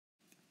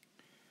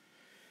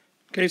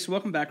Okay, so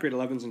welcome back, grade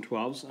 11s and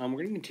 12s. We're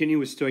going to continue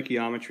with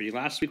stoichiometry.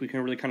 Last week we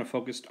kind of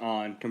focused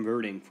on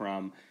converting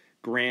from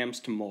grams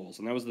to moles,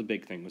 and that was the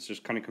big thing, was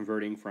just kind of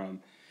converting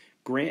from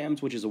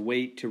grams, which is a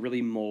weight, to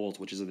really moles,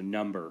 which is the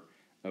number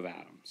of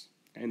atoms.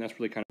 Okay, and that's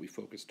really kind of what we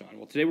focused on.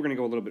 Well, today we're going to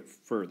go a little bit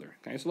further.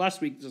 Okay, so last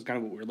week this is kind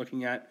of what we were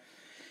looking at,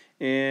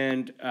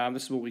 and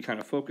this is what we kind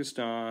of focused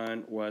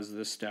on was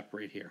this step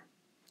right here.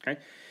 Okay,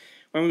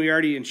 when we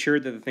already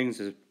ensured that the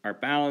things are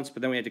balanced,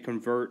 but then we had to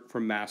convert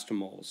from mass to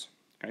moles.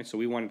 Okay, so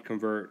we wanted to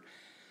convert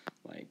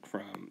like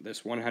from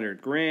this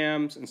 100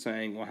 grams and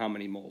saying, well, how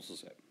many moles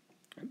is it?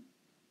 Okay.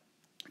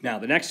 Now,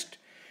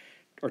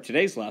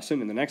 today's lesson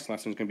and the next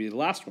lesson is going to be the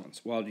last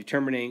ones, while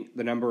determining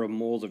the number of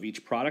moles of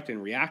each product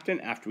and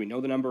reactant after we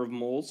know the number of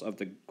moles of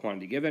the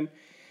quantity given,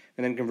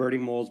 and then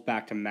converting moles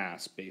back to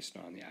mass based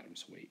on the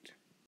atom's weight.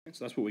 And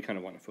so that's what we kind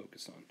of want to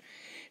focus on.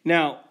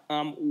 Now,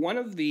 one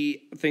of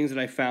the things that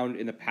I found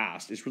in the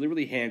past is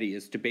really handy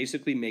is to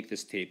basically make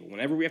this table.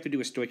 Whenever we have to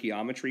do a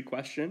stoichiometry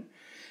question,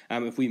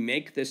 if we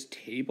make this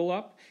table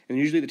up, and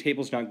usually the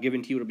table is not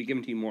given to you, it'll be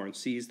given to you more in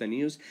C's than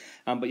U's,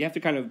 but you have to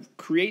kind of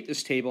create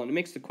this table, and it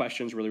makes the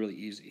questions really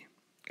easy.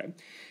 Okay,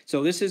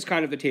 so this is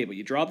kind of the table.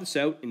 You draw this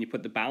out, and you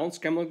put the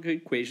balanced chemical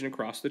equation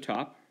across the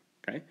top,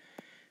 okay,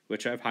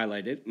 which I've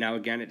highlighted. Now,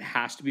 again, it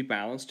has to be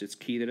balanced. It's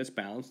key that it's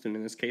balanced, and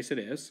in this case it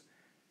is.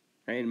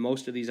 Okay, and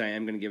most of these I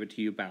am going to give it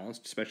to you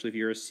balanced, especially if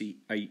you're a C.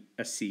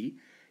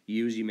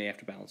 U's, you may have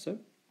to balance it.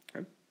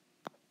 Okay.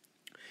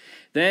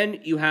 Then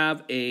you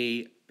have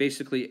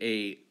basically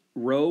a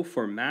row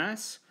for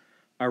mass,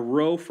 a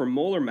row for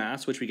molar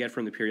mass, which we get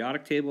from the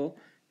periodic table,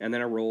 and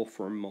then a row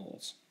for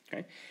moles.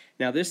 Okay.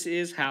 Now this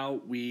is how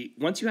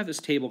once you have this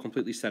table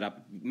completely set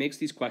up, it makes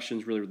these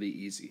questions really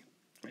easy.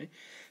 Okay.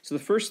 So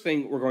the first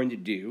thing we're going to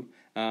do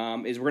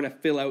is we're going to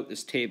fill out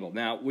this table.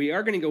 Now, we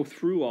are going to go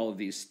through all of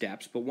these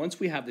steps, but once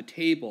we have the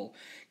table,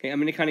 okay, I'm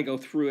going to kind of go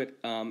through it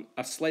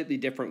a slightly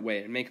different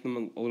way and make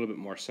them a little bit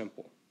more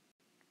simple.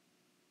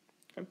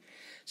 Okay.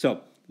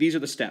 So these are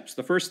the steps.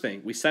 The first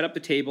thing, we set up the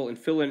table and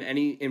fill in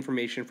any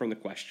information from the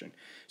question.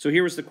 So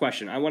here was the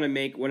question. I want to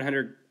make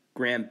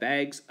 100-gram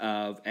bags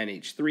of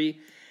NH3.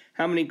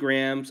 How many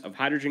grams of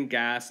hydrogen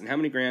gas and how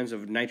many grams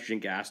of nitrogen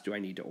gas do I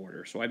need to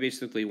order? So I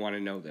basically want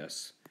to know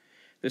this.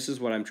 This is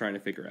what I'm trying to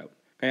figure out.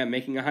 Okay, I'm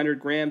making 100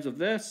 grams of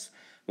this.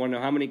 I want to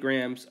know how many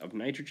grams of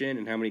nitrogen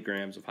and how many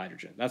grams of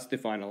hydrogen. That's the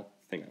final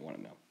thing I want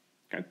to know.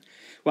 Okay.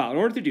 Well, in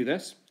order to do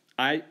this,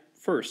 I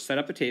first set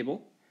up a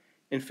table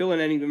and fill in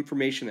any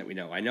information that we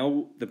know. I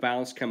know the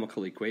balanced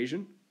chemical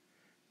equation.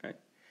 Okay.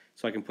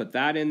 So I can put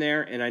that in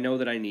there, and I know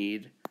that I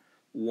need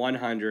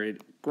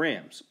 100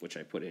 grams, which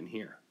I put in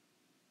here.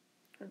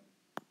 Okay.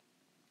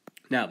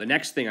 Now, the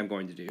next thing I'm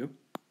going to do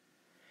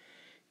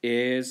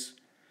is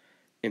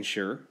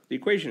ensure the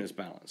equation is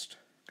balanced.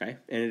 Okay,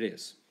 and it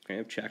is. Okay,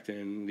 I've checked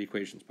and the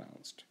equation's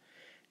balanced.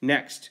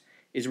 Next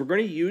is we're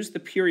going to use the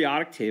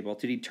periodic table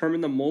to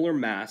determine the molar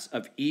mass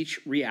of each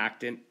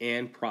reactant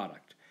and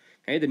product.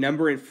 Okay, the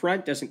number in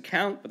front doesn't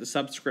count, but the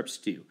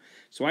subscripts do.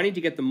 So I need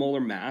to get the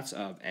molar mass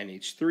of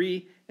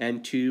NH3,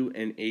 N2,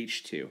 and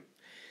H2.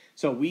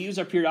 So we use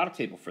our periodic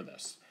table for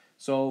this.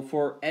 So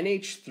for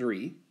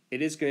NH3,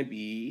 it is going to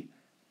be,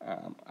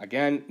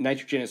 again,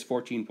 nitrogen is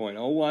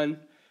 14.01.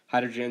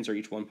 Hydrogens are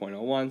each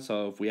 1.01,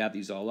 so if we add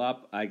these all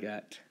up, I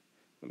get,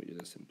 let me do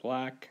this in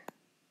black.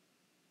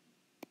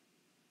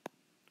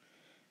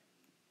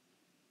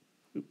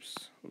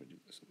 Oops, let me do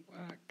this in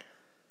black.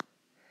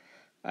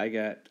 I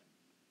get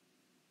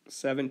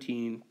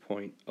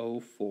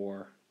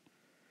 17.04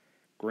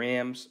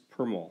 grams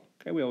per mole.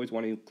 Okay, we always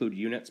want to include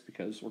units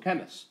because we're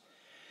chemists.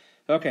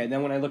 Okay, and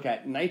then when I look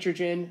at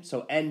nitrogen,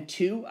 so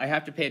N2, I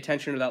have to pay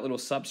attention to that little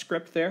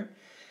subscript there.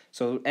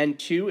 So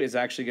N2 is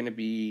actually going to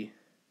be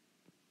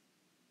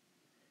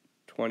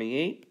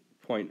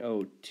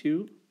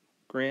 28.02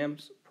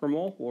 grams per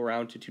mole. We'll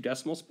round to 2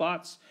 decimal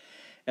spots.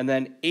 And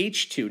then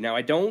H2. Now,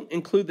 I don't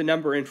include the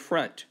number in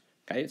front.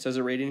 Okay, it says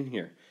it right in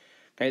here.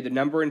 Okay, the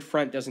number in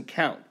front doesn't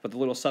count, but the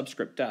little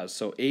subscript does.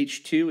 So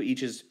H2,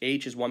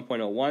 H is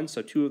 1.01,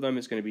 so 2 of them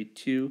is going to be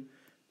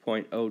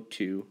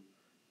 2.02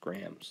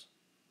 grams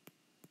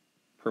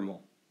per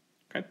mole.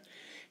 Okay,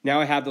 now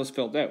I have those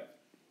filled out.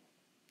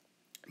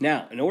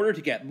 Now, in order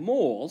to get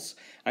moles,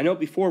 I know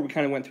before we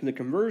kind of went through the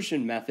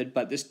conversion method,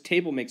 but this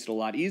table makes it a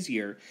lot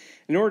easier.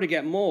 In order to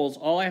get moles,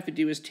 all I have to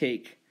do is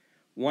take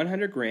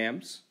 100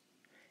 grams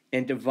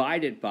and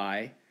divide it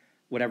by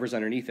whatever's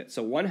underneath it.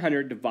 So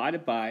 100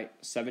 divided by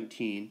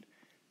 17.04.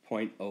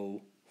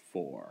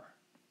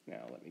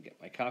 Now, let me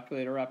get my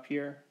calculator up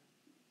here.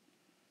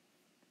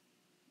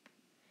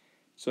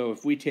 So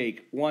if we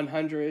take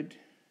 100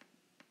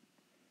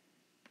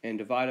 and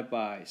divide it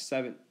by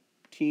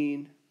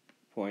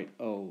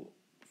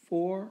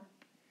 17.04,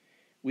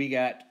 we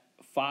get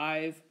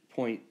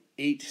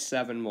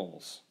 5.87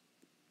 moles.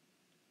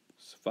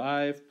 It's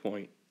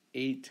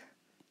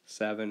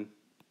 5.87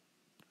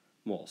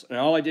 moles. And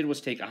all I did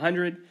was take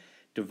 100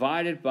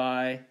 divided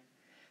by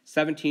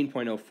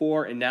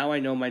 17.04, and now I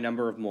know my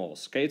number of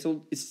moles. Okay, it's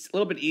a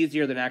little bit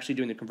easier than actually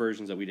doing the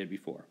conversions that we did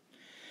before.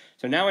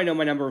 So now I know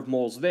my number of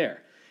moles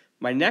there.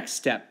 My next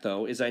step,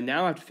 though, is I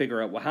now have to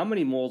figure out, well, how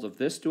many moles of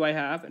this do I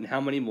have and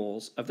how many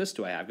moles of this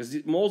do I have?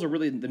 Because moles are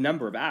really the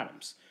number of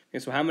atoms. Okay,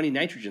 so how many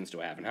nitrogens do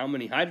I have and how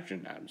many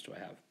hydrogen atoms do I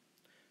have?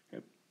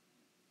 Okay.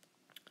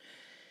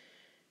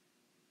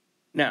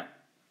 Now,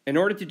 in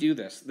order to do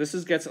this,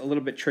 gets a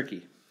little bit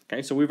tricky.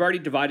 Okay, so we've already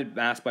divided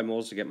mass by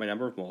moles to get my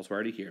number of moles. We're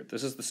already here.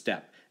 This is the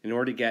step in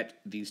order to get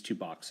these two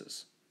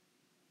boxes.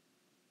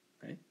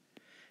 Okay?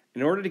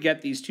 In order to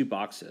get these two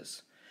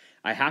boxes,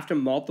 I have to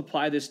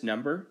multiply this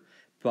number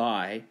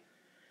by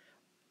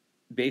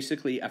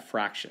basically a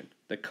fraction.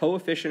 The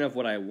coefficient of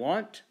what I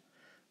want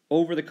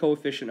over the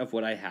coefficient of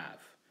what I have.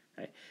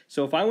 Okay?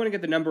 So if I want to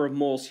get the number of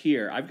moles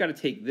here, I've got to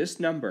take this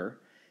number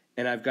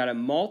and I've got to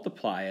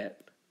multiply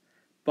it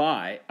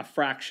by a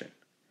fraction.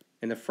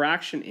 And the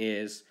fraction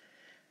is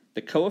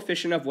the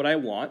coefficient of what I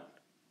want,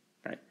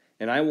 right?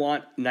 And I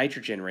want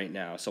nitrogen right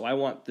now. So I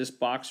want this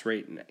box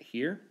right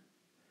here.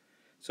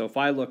 So if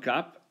I look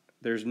up,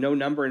 there's no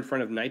number in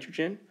front of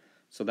nitrogen,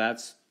 so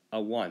that's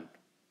a 1.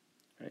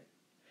 Right?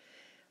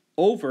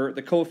 Over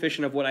the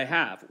coefficient of what I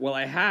have. Well,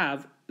 I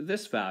have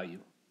this value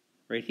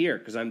right here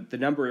because the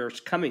number is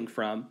coming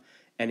from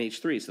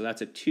NH3, so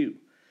that's a 2.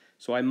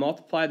 So I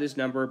multiply this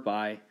number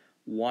by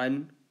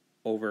 1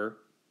 over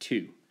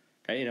 2.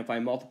 Okay, and if I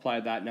multiply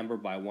that number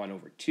by 1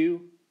 over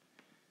 2,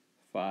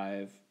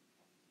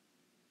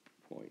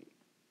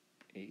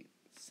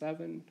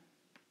 5.87,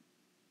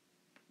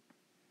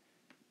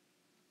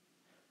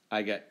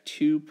 I get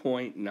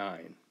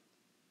 2.9.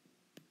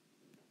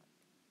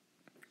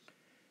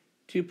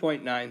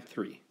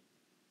 2.93.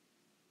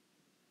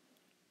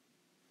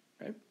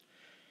 Okay?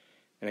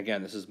 And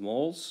again, this is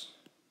moles.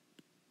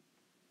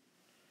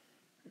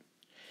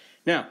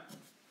 Now,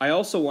 I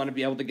also want to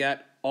be able to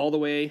get all the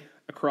way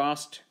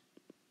across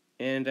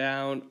and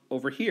down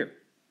over here.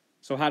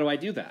 So how do I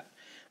do that?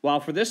 Well,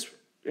 for this,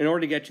 in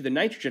order to get to the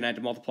nitrogen, I had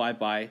to multiply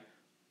by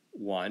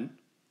 1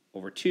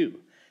 over 2.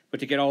 But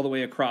to get all the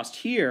way across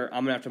here,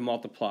 I'm going to have to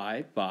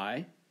multiply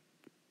by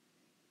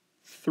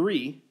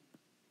 3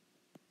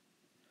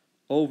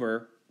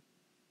 over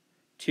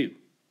 2.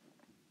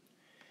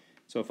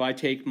 So if I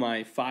take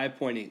my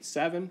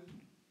 5.87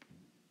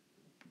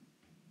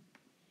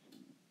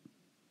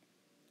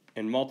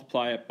 and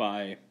multiply it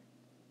by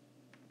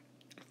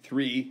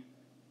 3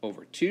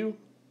 over 2,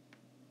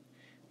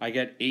 I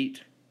get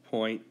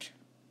 8.81.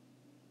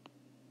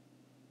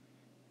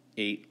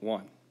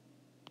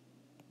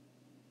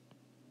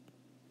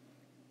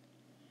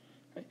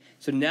 Okay.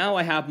 So now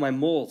I have my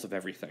moles of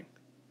everything.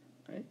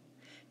 Okay.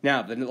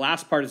 Now, the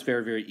last part is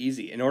very, very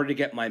easy. In order to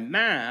get my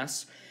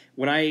mass,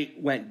 when I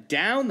went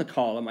down the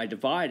column, I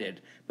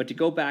divided. But to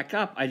go back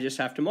up, I just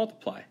have to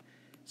multiply.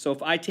 So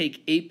if I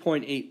take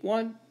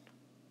 8.81,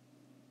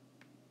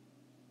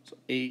 so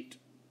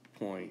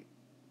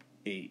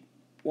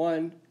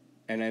 8.81,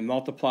 and I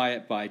multiply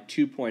it by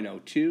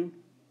 2.02,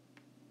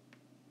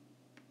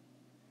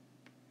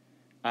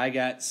 I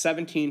got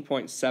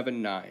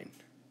 17.79.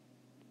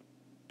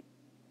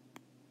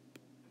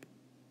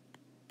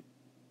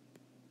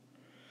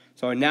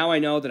 So now I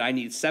know that I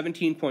need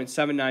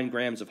 17.79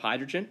 grams of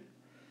hydrogen.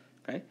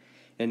 Okay?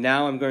 And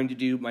now I'm going to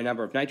do my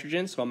number of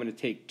nitrogen, so I'm going to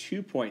take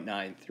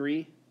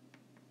 2.93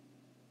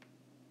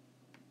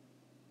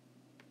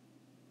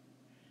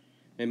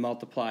 and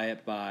multiply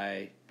it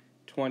by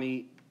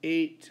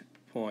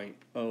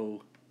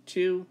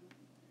 28.02,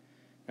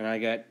 and I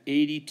got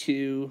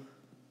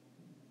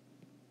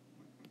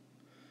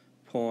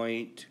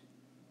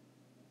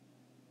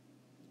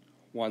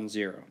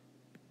 82.10.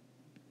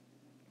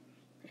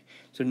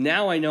 So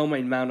now I know my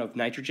amount of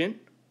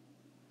nitrogen.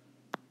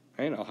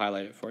 Okay, and I'll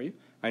highlight it for you.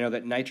 I know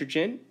that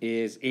nitrogen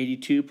is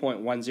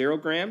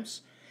 82.10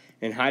 grams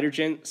and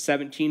hydrogen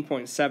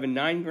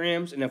 17.79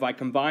 grams. And if I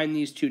combine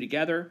these two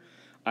together,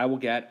 I will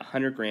get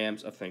 100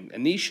 grams of thing.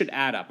 And these should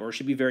add up, or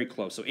should be very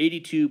close. So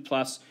 82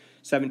 plus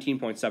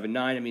 17.79.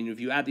 I mean, if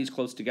you add these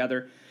close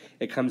together,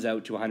 it comes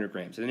out to 100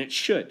 grams. And it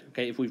should,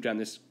 okay, if we've done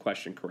this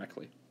question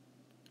correctly.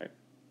 Okay.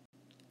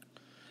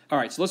 All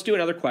right, so let's do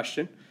another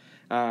question,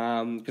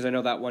 because I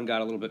know that one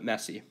got a little bit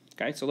messy.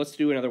 Okay, so let's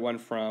do another one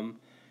from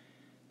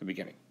the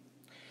beginning.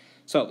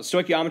 So the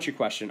stoichiometry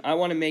question. I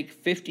want to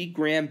make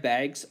 50-gram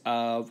bags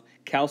of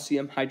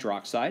calcium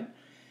hydroxide.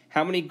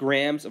 How many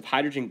grams of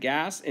hydrogen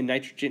gas and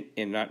nitrogen,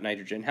 and not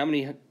nitrogen, how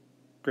many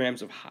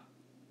grams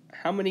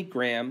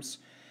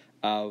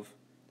of,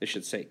 they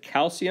should say,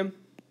 calcium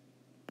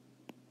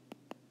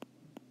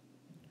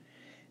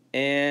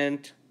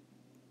and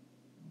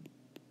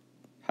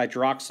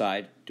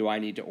hydroxide do I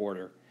need to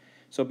order?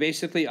 So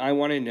basically, I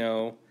want to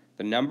know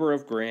the number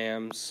of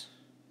grams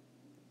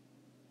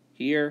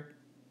here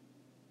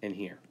and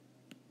here.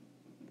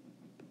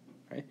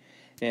 Okay?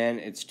 And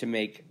it's to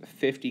make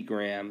 50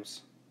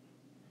 grams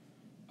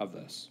of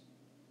this.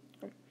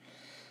 Okay.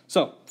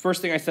 So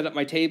first thing, I set up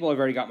my table. I've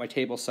already got my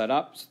table set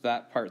up, so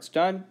that part's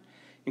done.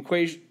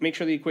 Make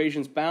sure the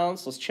equation's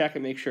balanced. Let's check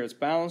and make sure it's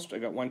balanced. I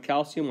got 1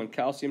 calcium, 2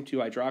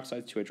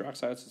 hydroxides, 2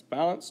 hydroxides. It's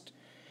balanced.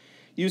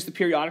 Use the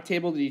periodic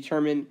table to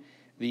determine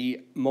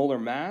the molar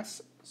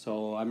mass.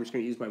 So I'm just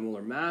going to use my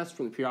molar mass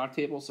from the periodic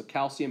table. So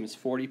calcium is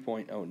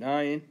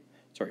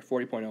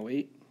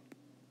 40.08.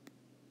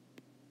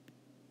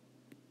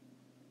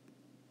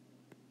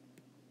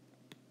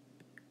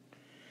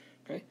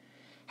 Okay.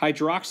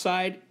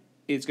 Hydroxide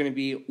is going to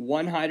be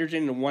 1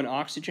 hydrogen and 1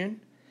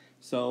 oxygen.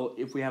 So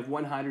if we have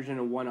 1 hydrogen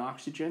and 1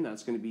 oxygen,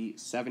 that's going to be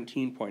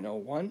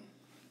 17.01.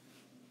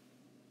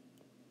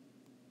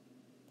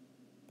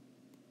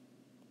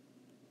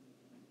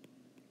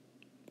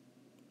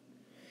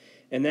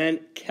 And then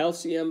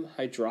calcium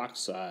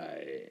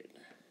hydroxide.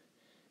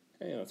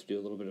 Okay, I'll have to do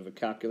a little bit of a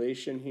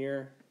calculation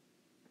here.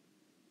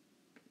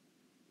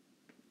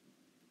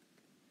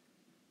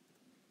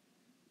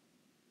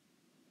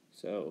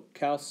 So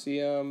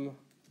calcium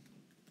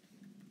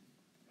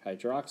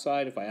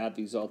hydroxide, if I add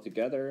these all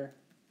together,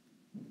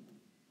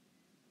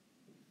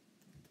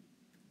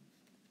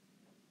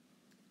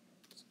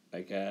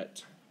 I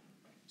get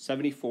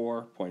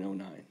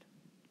 74.09.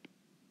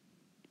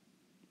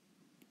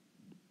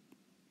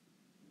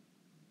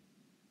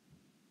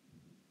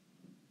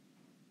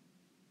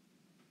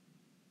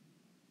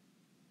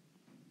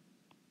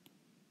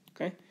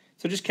 Okay,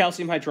 so just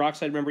calcium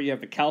hydroxide. Remember, you have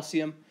the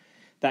calcium.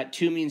 That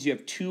 2 means you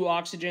have 2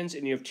 oxygens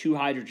and you have 2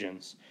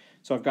 hydrogens.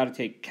 So I've got to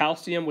take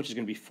calcium, which is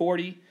going to be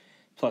 40,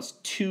 plus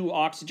 2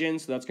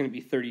 oxygens, so that's going to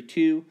be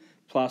 32,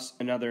 plus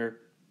another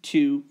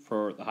 2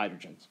 for the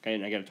hydrogens. Okay,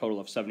 and I get a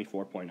total of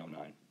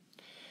 74.09.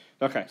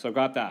 Okay, so I've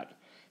got that.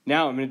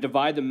 Now I'm going to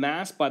divide the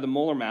mass by the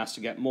molar mass to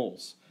get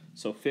moles.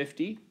 So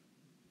 50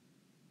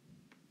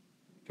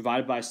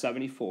 divided by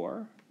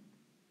 74.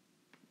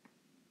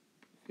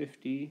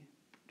 50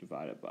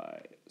 divided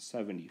by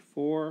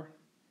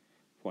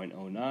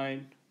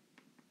 74.09.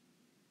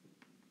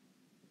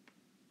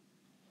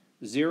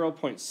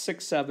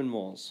 0.67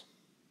 moles.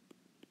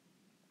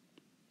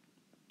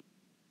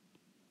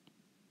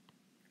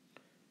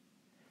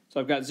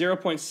 So I've got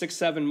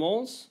 0.67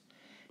 moles.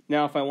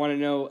 Now if I want to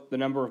know the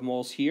number of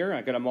moles here,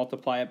 I've got to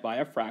multiply it by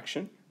a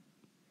fraction.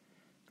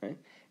 Okay?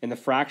 And the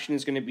fraction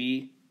is going to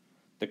be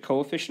the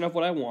coefficient of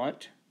what I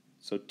want,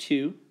 so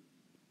 2,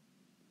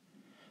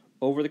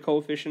 over the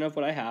coefficient of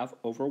what I have,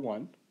 over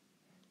 1.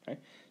 Okay?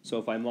 So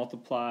if I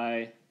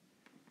multiply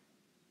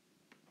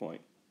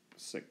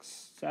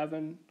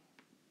 0.67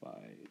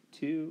 by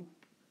 2,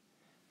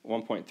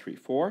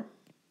 1.34.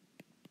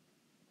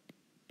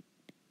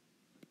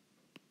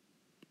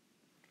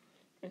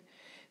 Okay.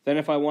 Then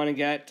if I want to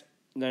get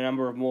the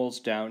number of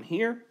moles down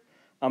here,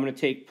 I'm going to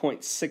take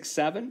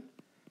 0.67,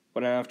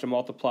 but I have to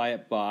multiply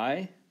it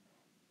by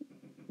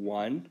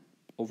 1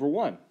 over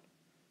 1,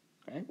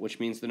 okay? Which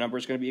means the number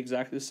is going to be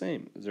exactly the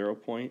same,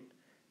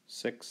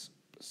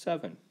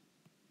 0.67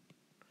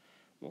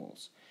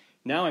 moles.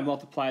 Now I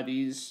multiply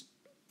these.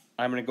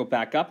 I'm going to go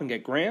back up and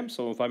get grams.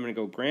 So if I'm going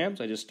to go grams,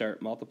 I just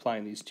start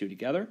multiplying these two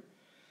together.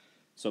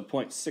 So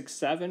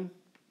 0.67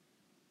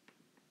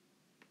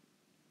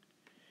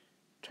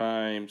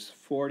 times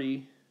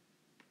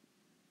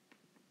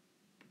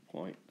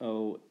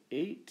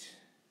 40.08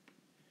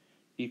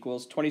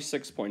 equals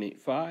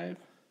 26.85.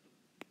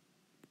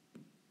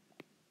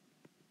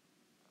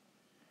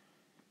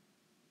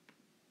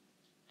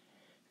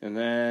 And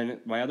then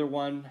my other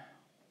one,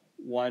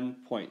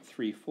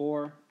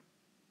 1.34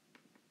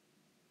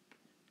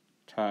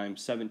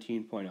 times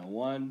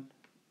 17.01,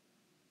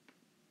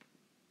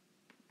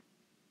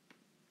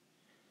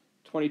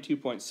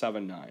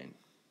 22.79.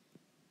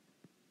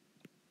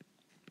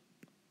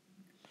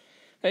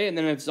 Okay, and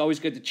then it's always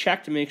good to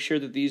check to make sure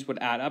that these would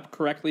add up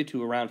correctly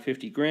to around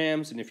 50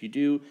 grams. And if you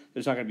do,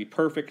 it's not going to be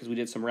perfect because we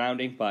did some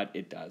rounding, but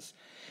it does.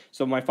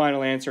 So my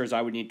final answer is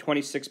I would need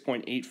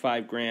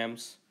 26.85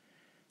 grams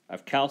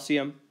of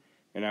calcium,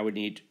 and I would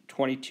need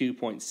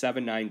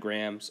 22.79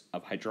 grams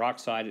of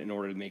hydroxide in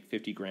order to make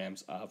 50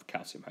 grams of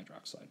calcium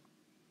hydroxide.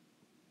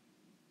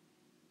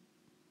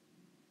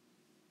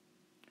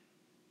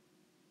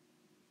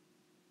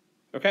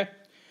 Okay,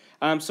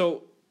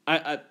 so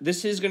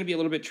this is going to be a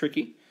little bit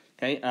tricky.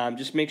 Okay,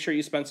 just make sure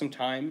you spend some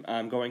time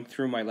going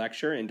through my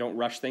lecture and don't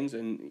rush things,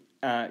 and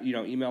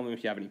email me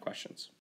if you have any questions.